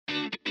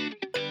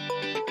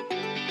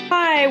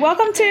Hi,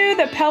 welcome to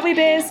the Pelvic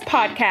Biz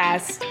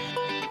podcast.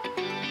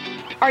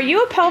 Are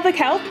you a pelvic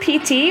health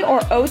PT or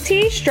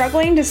OT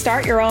struggling to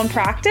start your own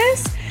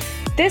practice?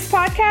 This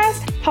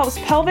podcast helps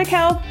pelvic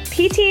health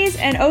PTs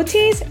and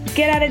OTs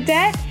get out of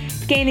debt,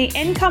 gain the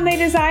income they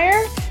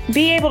desire,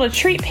 be able to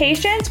treat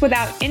patients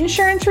without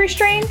insurance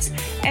restraints,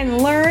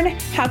 and learn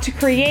how to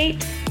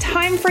create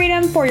time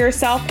freedom for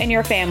yourself and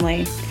your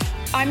family.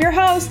 I'm your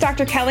host,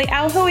 Dr. Kelly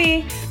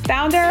Alhui,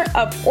 founder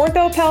of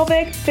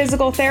Orthopelvic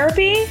Physical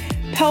Therapy,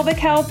 Pelvic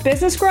Health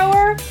Business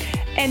Grower,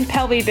 and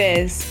Pelvic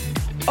Biz.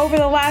 Over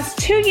the last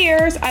 2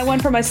 years, I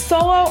went from a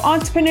solo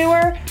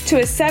entrepreneur to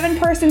a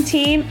 7-person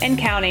team and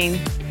counting.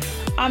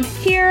 I'm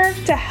here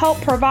to help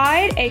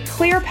provide a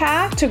clear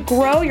path to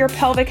grow your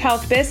pelvic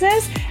health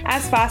business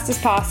as fast as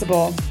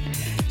possible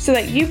so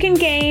that you can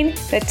gain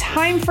the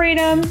time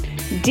freedom,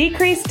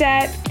 decrease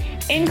debt,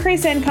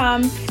 increase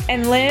income,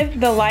 and live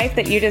the life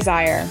that you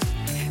desire.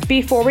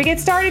 Before we get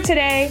started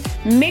today,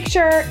 make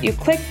sure you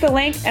click the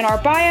link in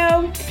our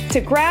bio to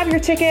grab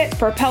your ticket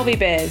for Pelvic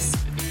Biz.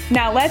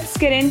 Now let's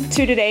get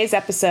into today's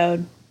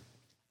episode.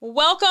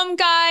 Welcome,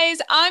 guys.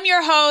 I'm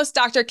your host,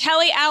 Dr.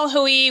 Kelly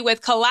Alhui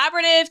with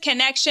Collaborative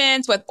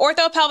Connections with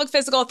Orthopelvic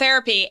Physical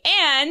Therapy.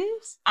 And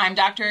I'm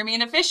Dr.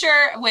 Amanda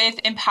Fisher with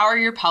Empower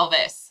Your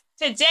Pelvis.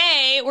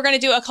 Today, we're going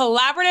to do a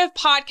collaborative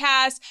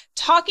podcast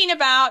talking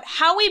about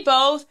how we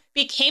both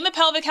became a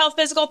pelvic health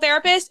physical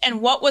therapist and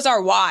what was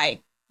our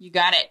why. You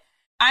got it.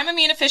 I'm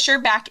Amanda Fisher.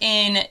 Back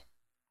in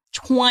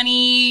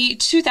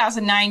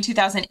 2009,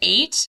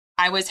 2008,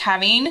 I was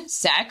having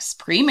sex,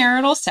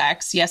 premarital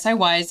sex. Yes, I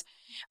was.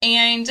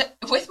 And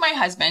with my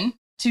husband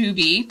to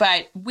be,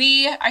 but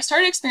I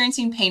started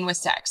experiencing pain with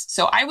sex.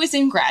 So I was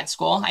in grad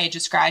school. I had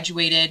just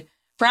graduated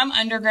from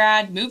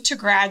undergrad, moved to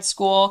grad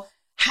school,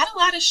 had a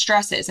lot of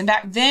stresses. And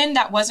back then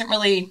that wasn't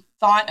really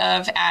thought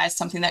of as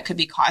something that could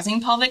be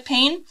causing pelvic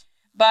pain.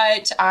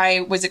 But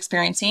I was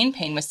experiencing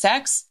pain with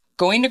sex,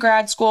 going to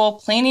grad school,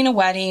 planning a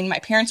wedding. My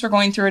parents were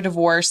going through a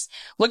divorce.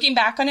 Looking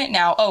back on it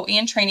now,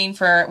 and training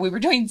we were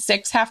doing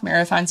 6 half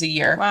marathons a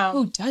year. Wow.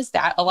 Who does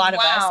that? A lot of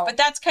us. But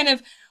that's kind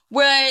of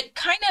what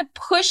kind of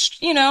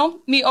pushed,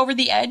 me over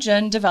the edge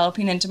and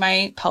developing into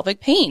my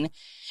pelvic pain.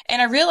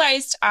 And I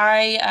realized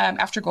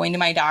after going to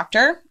my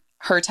doctor,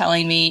 her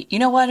telling me, you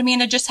know what,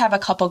 Amanda, just have a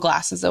couple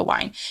glasses of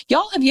wine.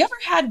 Y'all, have you ever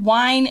had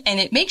wine and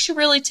it makes you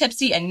really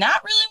tipsy and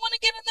not really want to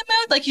get in the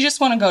mood? Like you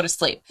just want to go to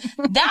sleep.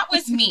 That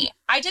was me.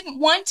 I didn't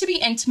want to be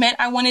intimate.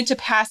 I wanted to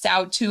pass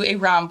out to a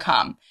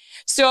rom-com.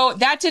 So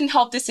that didn't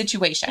help the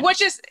situation. I'm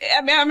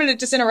going to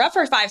just interrupt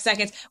for 5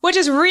 seconds, which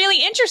is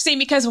really interesting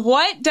because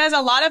what does a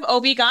lot of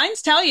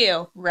OB-GYNs tell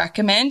you?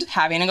 Recommend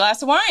having a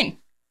glass of wine.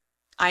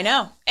 I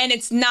know. And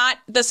it's not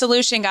the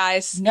solution,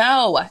 guys.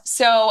 No.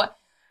 So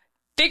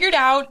figured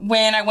out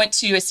when I went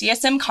to a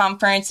CSM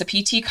conference, a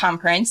PT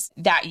conference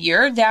that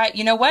year that,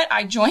 you know what,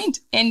 I joined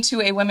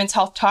into a women's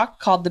health talk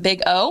called the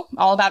Big O,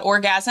 all about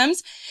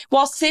orgasms.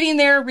 While sitting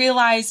there,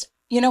 realized,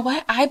 you know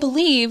what, I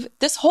believe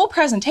this whole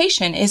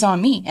presentation is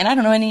on me. And I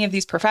don't know any of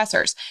these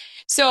professors.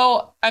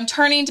 So I'm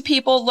turning to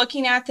people,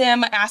 looking at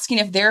them, asking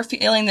if they're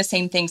feeling the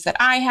same things that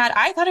I had.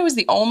 I thought I was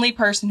the only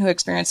person who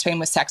experienced pain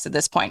with sex at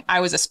this point.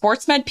 I was a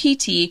sports med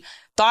PT,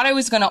 thought I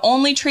was going to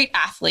only treat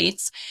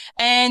athletes.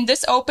 And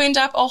this opened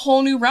up a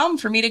whole new realm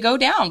for me to go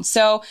down.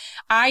 So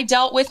I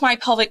dealt with my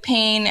pelvic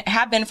pain,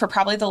 have been for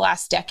probably the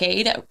last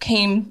decade,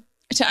 came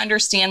to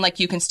understand like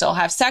you can still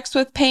have sex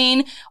with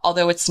pain,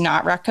 although it's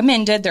not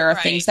recommended. There are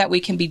things that we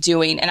can be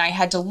doing. And I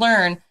had to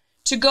learn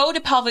to go to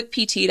pelvic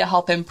PT to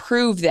help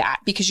improve that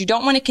because you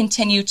don't want to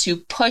continue to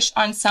push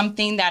on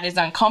something that is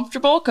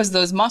uncomfortable because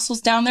those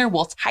muscles down there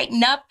will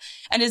tighten up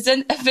and is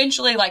then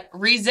eventually like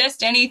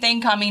resist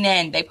anything coming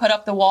in. They put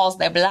up the walls,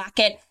 they block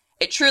it.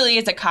 It truly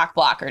is a cock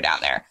blocker down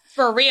there.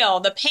 For real.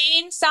 The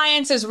pain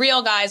science is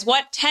real, guys.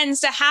 What tends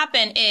to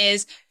happen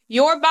is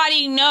your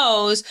body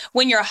knows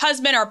when your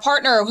husband or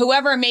partner or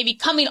whoever may be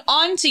coming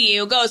onto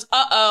you goes,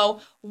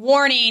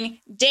 warning,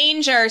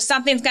 danger,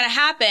 something's going to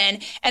happen.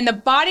 And the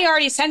body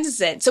already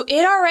senses it. So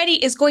it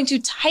already is going to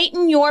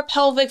tighten your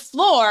pelvic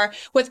floor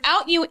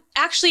without you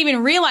actually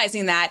even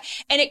realizing that.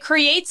 And it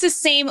creates the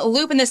same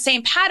loop and the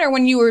same pattern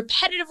when you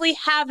repetitively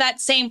have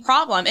that same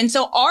problem. And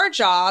so our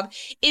job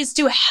is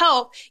to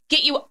help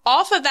get you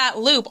off of that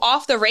loop,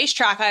 off the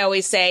racetrack, I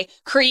always say,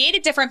 create a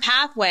different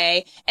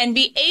pathway and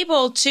be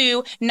able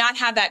to not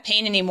have that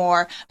pain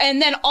anymore. And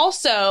then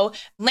also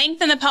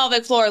lengthen the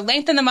pelvic floor,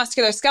 lengthen the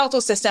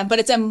musculoskeletal system, but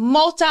it's a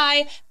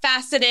multifaceted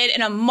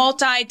and a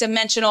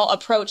multi-dimensional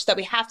approach that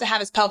we have to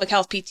have as pelvic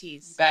health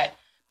PTs. But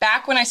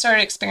back when I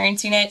started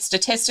experiencing it,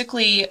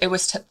 statistically, it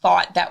was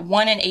thought that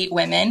 1 in 8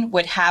 women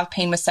would have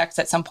pain with sex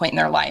at some point in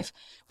their life.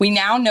 We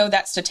now know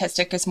that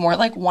statistic is more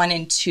like 1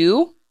 in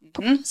 2.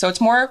 Mm-hmm. So it's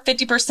more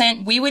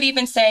 50%. We would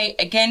even say,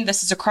 again,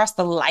 this is across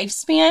the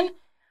lifespan.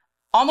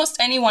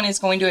 Almost anyone is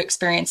going to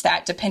experience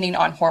that depending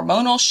on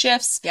hormonal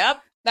shifts.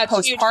 Yep. That's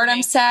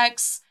postpartum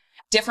sex,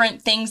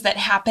 different things that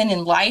happen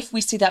in life.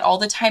 We see that all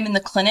the time in the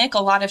clinic. A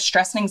lot of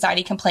stress and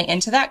anxiety can play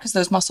into that because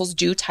those muscles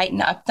do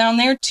tighten up down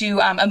there to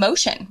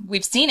emotion.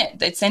 We've seen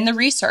it. It's in the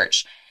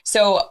research.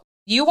 So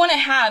You want to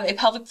have a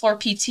pelvic floor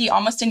PT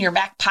almost in your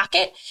back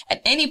pocket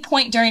at any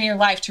point during your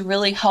life to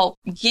really help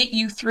get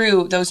you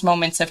through those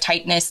moments of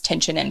tightness,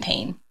 tension, and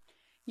pain.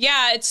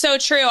 Yeah, it's so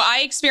true.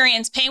 I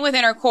experienced pain with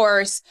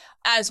intercourse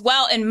as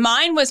well. And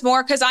mine was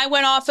more because I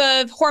went off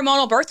of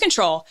hormonal birth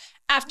control.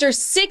 After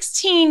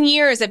 16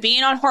 years of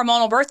being on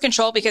hormonal birth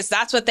control, because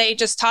that's what they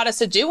just taught us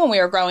to do when we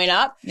were growing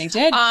up. They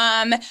did.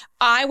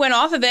 I went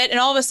off of it and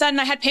all of a sudden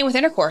I had pain with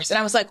intercourse. And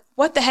I was like,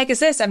 what the heck is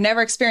this? I've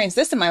never experienced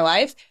this in my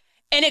life.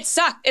 And it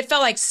sucked. It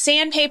felt like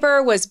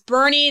sandpaper was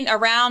burning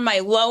around my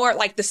lower,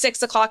 like the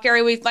 6 o'clock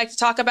area we like to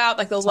talk about,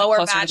 like the it's lower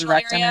vaginal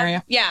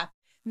area. Yeah.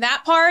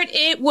 That part,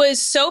 it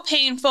was so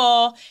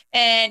painful.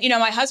 And,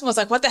 my husband was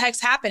like, what the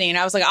heck's happening?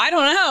 I was like, I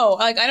don't know.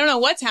 Like, I don't know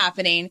what's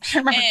happening. I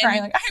remember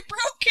crying like, I'm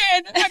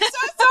broken. I'm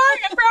so sorry.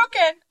 I'm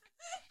broken.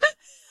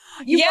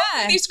 You go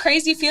through these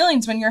crazy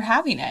feelings when you're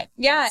having it.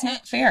 Yeah. It's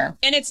not fair.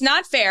 And it's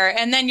not fair.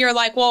 And then you're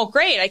like, well,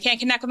 great. I can't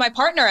connect with my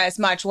partner as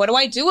much. What do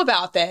I do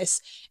about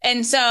this?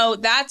 And so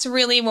that's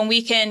really when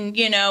we can,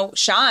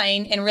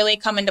 shine and really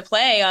come into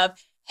play of,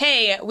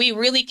 hey, we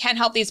really can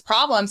help these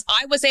problems.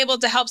 I was able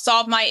to help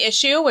solve my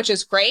issue, which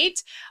is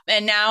great.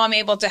 And now I'm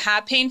able to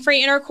have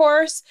pain-free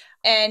intercourse.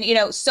 And,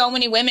 so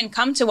many women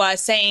come to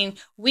us saying,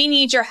 we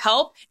need your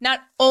help,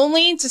 not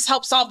only to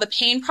help solve the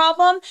pain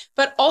problem,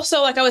 but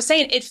also, like I was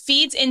saying, it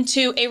feeds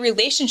into a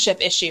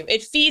relationship issue.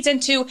 It feeds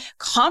into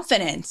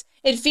confidence.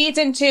 It feeds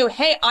into,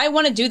 hey, I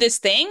want to do this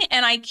thing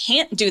and I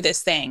can't do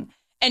this thing.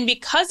 And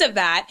because of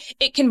that,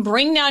 it can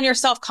bring down your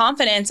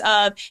self-confidence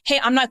of, hey,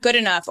 I'm not good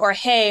enough, or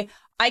hey,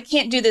 I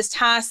can't do this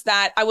task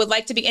that I would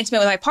like to be intimate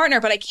with my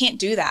partner, but I can't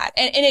do that.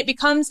 And it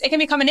can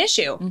become an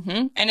issue.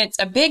 Mm-hmm. And it's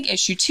a big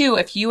issue too,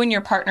 if you and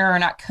your partner are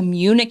not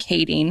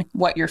communicating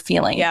what you're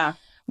feeling. Yeah.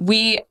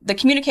 The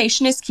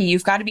communication is key.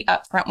 You've got to be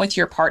upfront with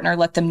your partner.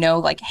 Let them know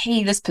like,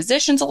 hey, this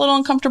position's a little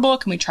uncomfortable.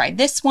 Can we try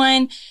this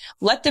one?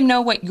 Let them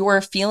know what you're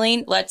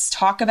feeling. Let's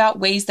talk about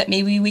ways that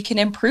maybe we can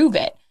improve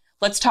it.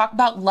 Let's talk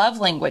about love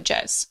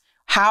languages.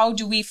 How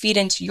do we feed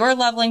into your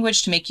love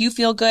language to make you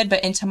feel good,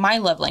 but into my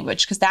love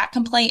language? Because that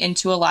can play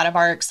into a lot of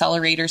our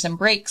accelerators and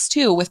brakes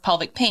too with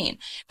pelvic pain.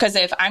 Because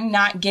if I'm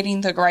not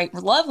getting the right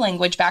love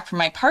language back from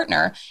my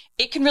partner,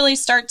 it can really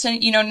start to,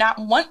 not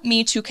want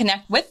me to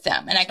connect with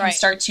them. And I can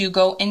start to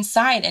go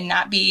inside and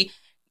not be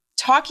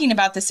talking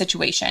about the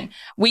situation.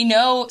 We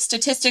know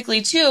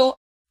statistically too,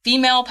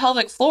 female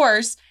pelvic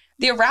floors,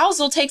 the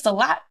arousal takes a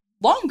lot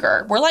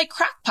longer. We're like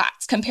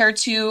crackpots compared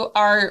to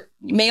our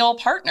male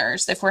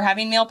partners. If we're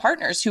having male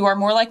partners who are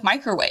more like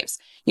microwaves,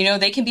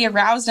 they can be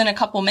aroused in a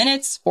couple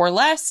minutes or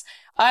less.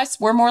 Us,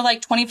 we're more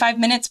like 25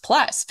 minutes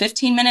plus,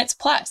 15 minutes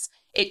plus.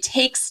 It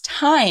takes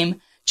time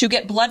to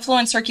get blood flow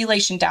and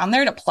circulation down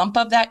there to plump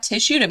up that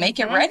tissue to make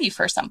it ready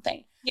for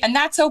something. And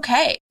that's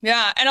okay.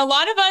 Yeah. And a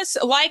lot of us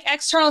like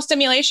external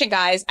stimulation,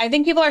 guys. I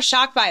think people are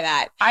shocked by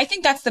that. I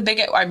think that's the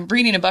biggest. I'm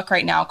reading a book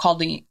right now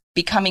called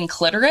Becoming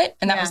Clitorate.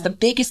 And that was the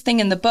biggest thing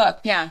in the book.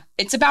 Yeah.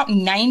 It's about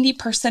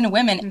 90% of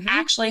women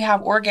actually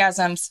have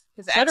orgasms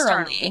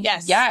clitorally.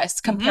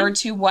 Yes. Compared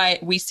to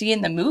what we see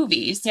in the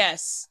movies.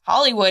 Yes.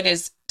 Hollywood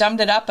has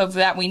dumbed it up of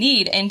that we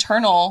need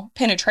internal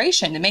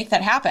penetration to make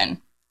that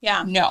happen.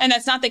 Yeah. No. And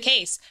that's not the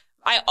case.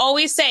 I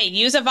always say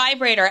use a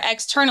vibrator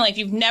externally. If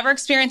you've never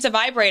experienced a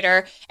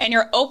vibrator and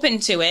you're open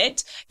to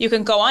it, you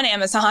can go on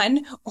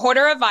Amazon,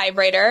 order a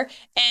vibrator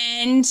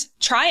and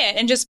try it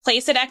and just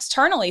place it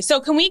externally.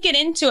 So can we get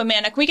into,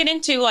 Amanda,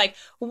 like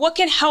what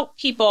can help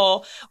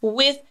people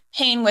with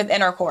pain with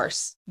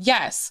intercourse?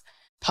 Yes.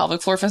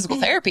 Pelvic floor physical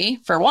therapy,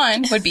 for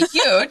one, would be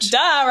huge. Duh,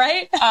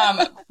 right?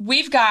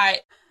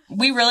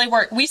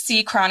 We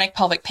see chronic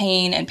pelvic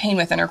pain and pain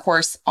with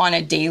intercourse on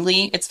a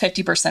daily. It's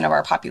 50% of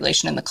our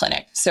population in the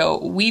clinic.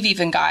 So we've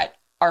even got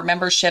our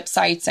membership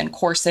sites and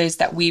courses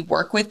that we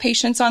work with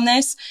patients on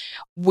this.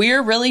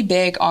 We're really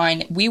big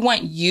on, we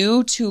want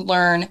you to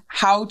learn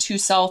how to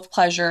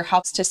self-pleasure,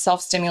 how to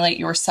self-stimulate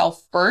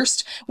yourself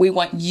first. We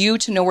want you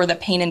to know where the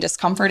pain and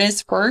discomfort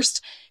is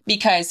first,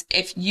 because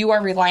if you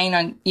are relying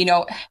on,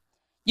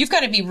 you've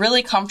got to be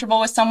really comfortable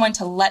with someone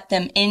to let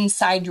them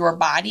inside your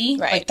body.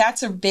 Right. Like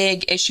that's a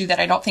big issue that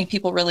I don't think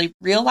people really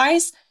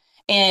realize.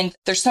 And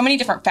there's so many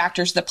different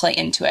factors that play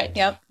into it.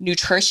 Yep.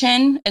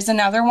 Nutrition is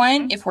another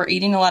one. If we're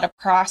eating a lot of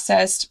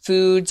processed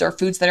foods or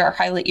foods that are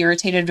highly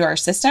irritated to our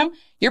system,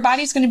 your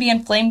body's going to be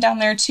inflamed down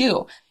there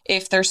too.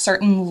 If there's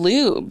certain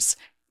lubes,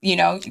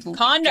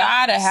 condoms.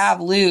 Gotta have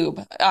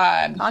lube.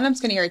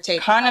 Condoms can irritate.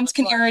 Condoms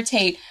can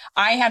irritate.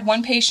 I had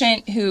one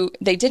patient who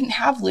they didn't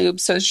have lube,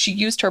 so she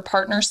used her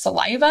partner's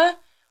saliva.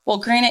 Well,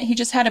 granted, he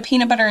just had a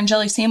peanut butter and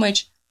jelly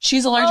sandwich.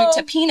 She's allergic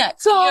to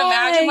peanuts. Can you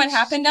imagine what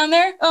happened down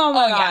there? Oh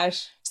my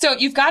gosh. So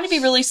you've got to be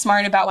really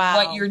smart about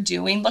what you're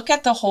doing. Look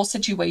at the whole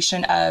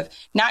situation of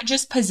not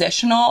just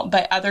positional,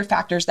 but other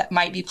factors that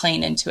might be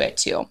playing into it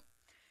too.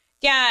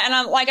 Yeah.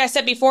 And like I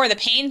said before, the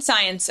pain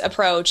science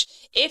approach,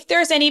 if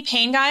there's any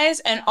pain, guys,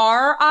 in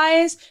our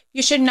eyes,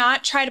 you should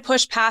not try to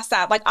push past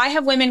that. Like I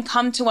have women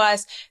come to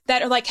us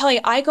that are like,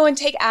 Kelly, I go and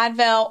take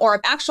Advil or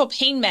an actual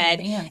pain med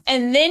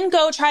and then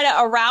go try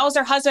to arouse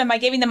their husband by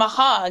giving them a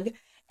hug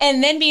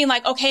and then being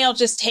like, okay, I'll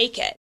just take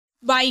it.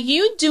 By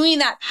you doing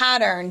that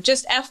pattern,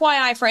 just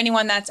FYI for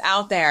anyone that's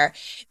out there,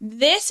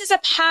 this is a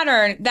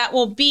pattern that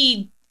will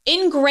be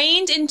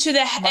ingrained into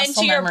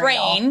your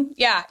brain.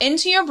 Yeah,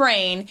 into your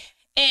brain.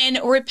 And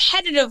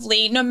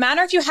repetitively, no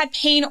matter if you had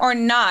pain or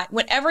not,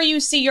 whenever you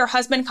see your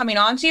husband coming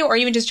on to you or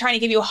even just trying to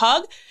give you a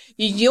hug,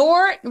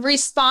 your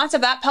response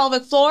of that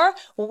pelvic floor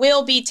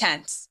will be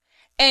tense.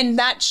 And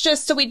that's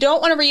just, so we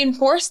don't want to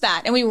reinforce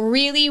that. And we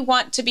really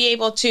want to be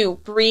able to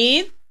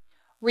breathe,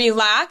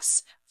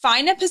 relax,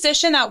 find a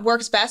position that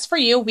works best for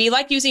you. We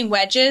like using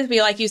wedges.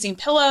 We like using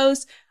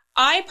pillows.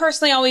 I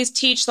personally always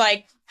teach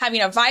like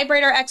having a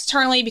vibrator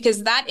externally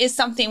because that is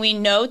something we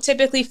know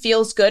typically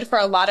feels good for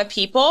a lot of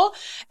people.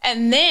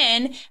 And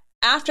then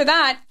after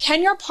that,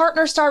 can your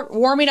partner start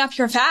warming up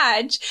your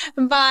vag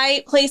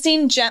by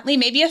placing gently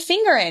maybe a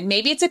finger in?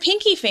 Maybe it's a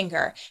pinky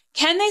finger.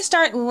 Can they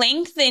start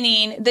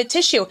lengthening the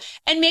tissue?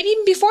 And maybe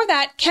even before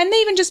that, can they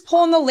even just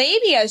pull in the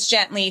labias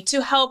gently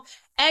to help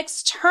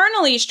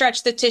externally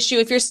stretch the tissue?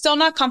 If you're still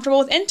not comfortable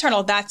with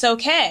internal, that's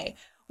okay.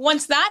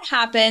 Once that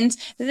happens,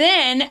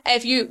 then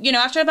if you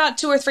after about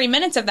 2 or 3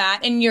 minutes of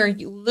that and you're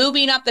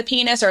lubing up the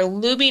penis or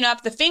lubing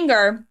up the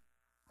finger,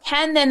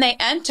 can then they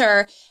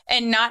enter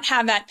and not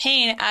have that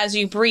pain as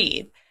you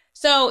breathe?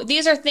 So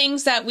these are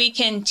things that we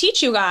can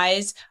teach you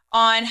guys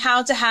on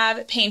how to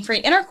have pain-free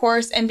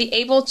intercourse and be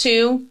able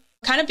to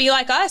kind of be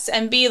like us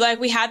and be like,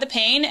 we had the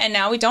pain and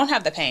now we don't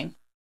have the pain.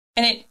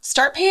 And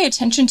start paying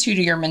attention to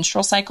your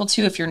menstrual cycle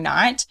too. If you're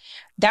not,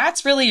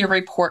 that's really a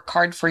report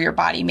card for your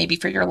body, maybe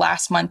for your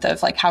last month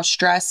of like how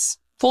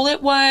stressful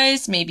it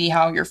was, maybe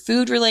how your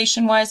food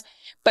relation was.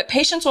 But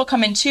patients will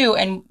come in too,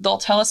 and they'll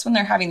tell us when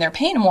they're having their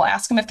pain, and we'll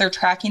ask them if they're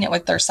tracking it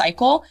with their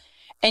cycle.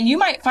 And you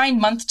might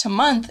find month to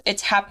month,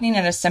 it's happening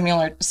at a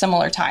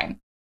similar time.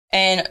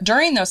 And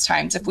during those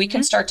times, if we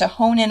can start to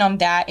hone in on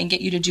that and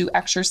get you to do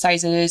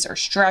exercises or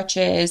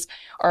stretches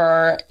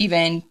or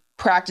even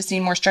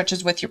practicing more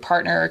stretches with your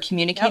partner or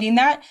communicating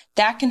that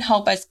can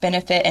help us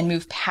benefit and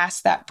move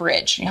past that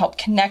bridge and help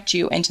connect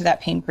you into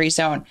that pain-free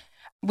zone.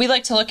 We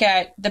like to look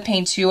at the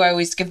pain too. I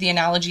always give the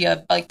analogy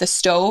of like the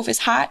stove is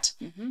hot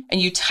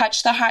and you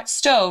touch the hot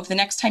stove. The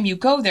next time you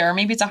go there,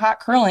 maybe it's a hot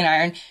curling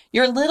iron,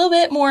 you're a little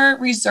bit more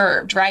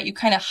reserved, right? You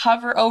kind of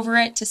hover over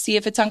it to see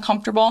if it's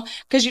uncomfortable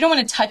because you don't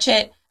want to touch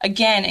it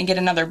again and get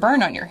another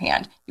burn on your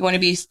hand. You want to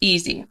be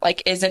easy.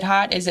 Like, is it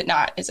hot? Is it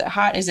not? Is it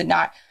hot? Is it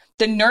not?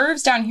 The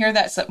nerves down here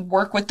that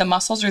work with the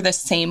muscles are the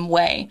same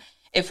way.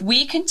 If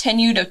we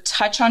continue to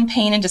touch on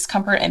pain and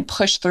discomfort and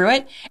push through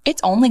it,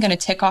 it's only going to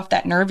tick off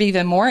that nerve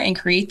even more and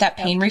create that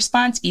pain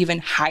response even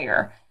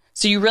higher.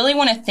 So you really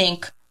want to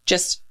think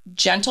just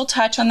gentle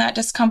touch on that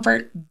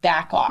discomfort,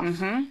 back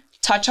off.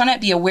 Touch on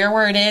it, be aware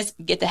where it is,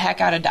 get the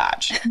heck out of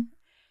Dodge.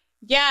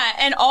 Yeah.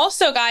 And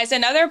also, guys,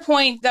 another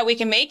point that we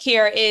can make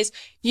here is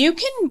you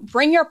can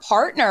bring your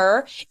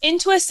partner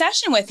into a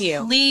session with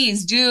you.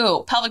 Please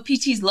do. Pelvic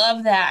PTs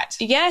love that.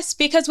 Yes,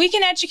 because we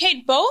can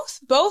educate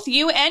both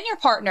you and your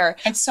partner.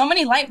 And so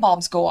many light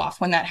bulbs go off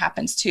when that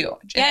happens too.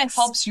 Yes. It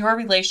helps your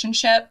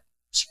relationship.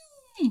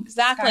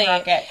 Exactly.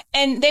 Skyrocket.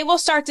 And they will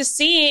start to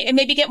see and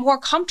maybe get more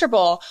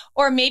comfortable.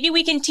 Or maybe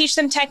we can teach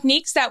them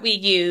techniques that we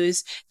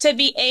use to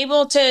be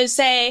able to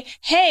say,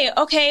 hey,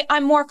 okay,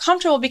 I'm more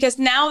comfortable because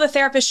now the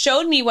therapist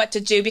showed me what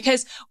to do.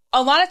 Because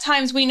a lot of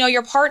times we know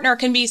your partner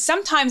can be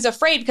sometimes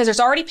afraid because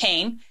there's already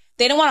pain.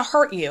 They don't want to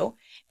hurt you.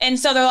 And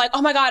so they're like,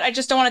 oh my God, I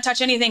just don't want to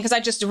touch anything because I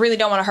just really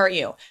don't want to hurt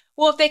you.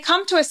 Well, if they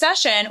come to a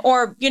session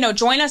or,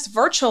 join us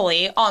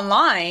virtually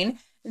online,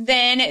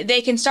 then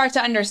they can start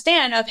to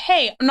understand of,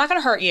 hey, I'm not going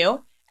to hurt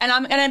you. And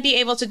I'm going to be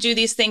able to do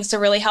these things to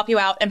really help you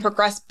out and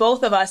progress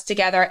both of us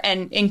together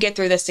and get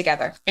through this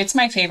together. It's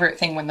my favorite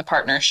thing when the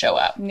partners show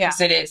up. Yeah. Because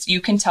it is. You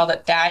can tell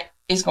that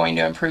is going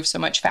to improve so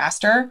much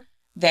faster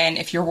than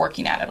if you're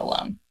working at it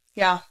alone.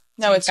 Yeah.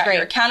 No, so it's great.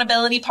 Your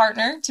accountability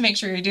partner to make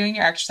sure you're doing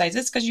your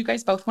exercises because you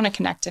guys both want to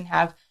connect and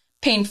have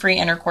pain-free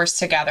intercourse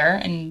together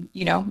and,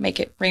 make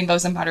it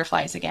rainbows and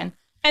butterflies again.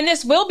 And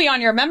this will be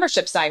on your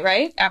membership site,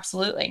 right?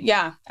 Absolutely.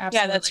 Yeah.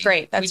 Absolutely. Yeah, that's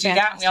great. That's we do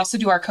that. We also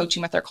do our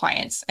coaching with our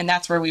clients. And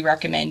that's where we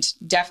recommend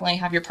definitely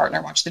have your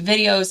partner watch the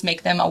videos,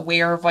 make them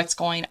aware of what's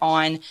going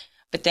on.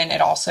 But then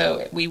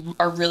we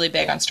are really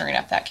big on stirring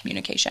up that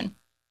communication.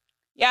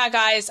 Yeah,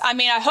 guys. I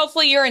mean,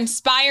 hopefully you're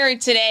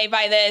inspired today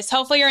by this.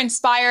 Hopefully you're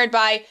inspired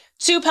by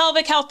 2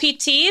 pelvic health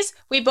PTs.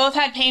 We both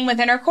had pain with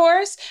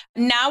intercourse.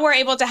 Now we're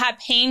able to have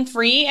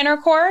pain-free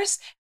intercourse,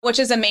 which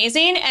is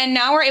amazing. And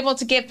now we're able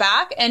to get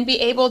back and be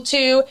able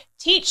to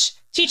teach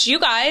you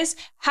guys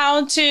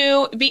how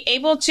to be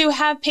able to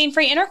have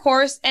pain-free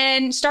intercourse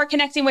and start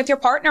connecting with your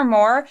partner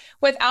more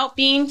without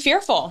being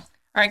fearful.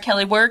 All right,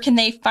 Kelly, where can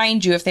they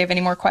find you if they have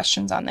any more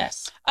questions on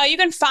this? You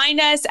can find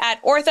us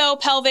at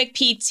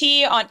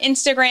OrthoPelvicPT on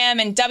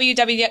Instagram and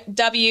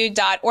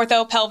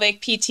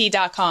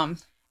www.orthopelvicpt.com.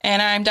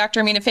 And I'm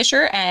Dr. Amina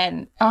Fisher,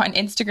 and on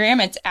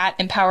Instagram, it's at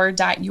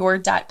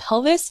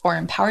empower.your.pelvis or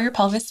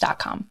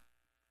empoweryourpelvis.com.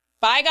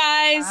 Bye,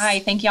 guys.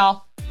 Bye. Thank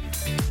y'all.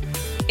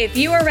 If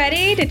you are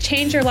ready to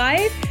change your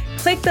life,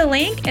 click the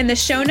link in the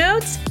show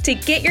notes to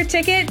get your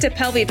ticket to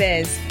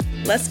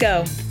PelviBiz. Let's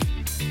go.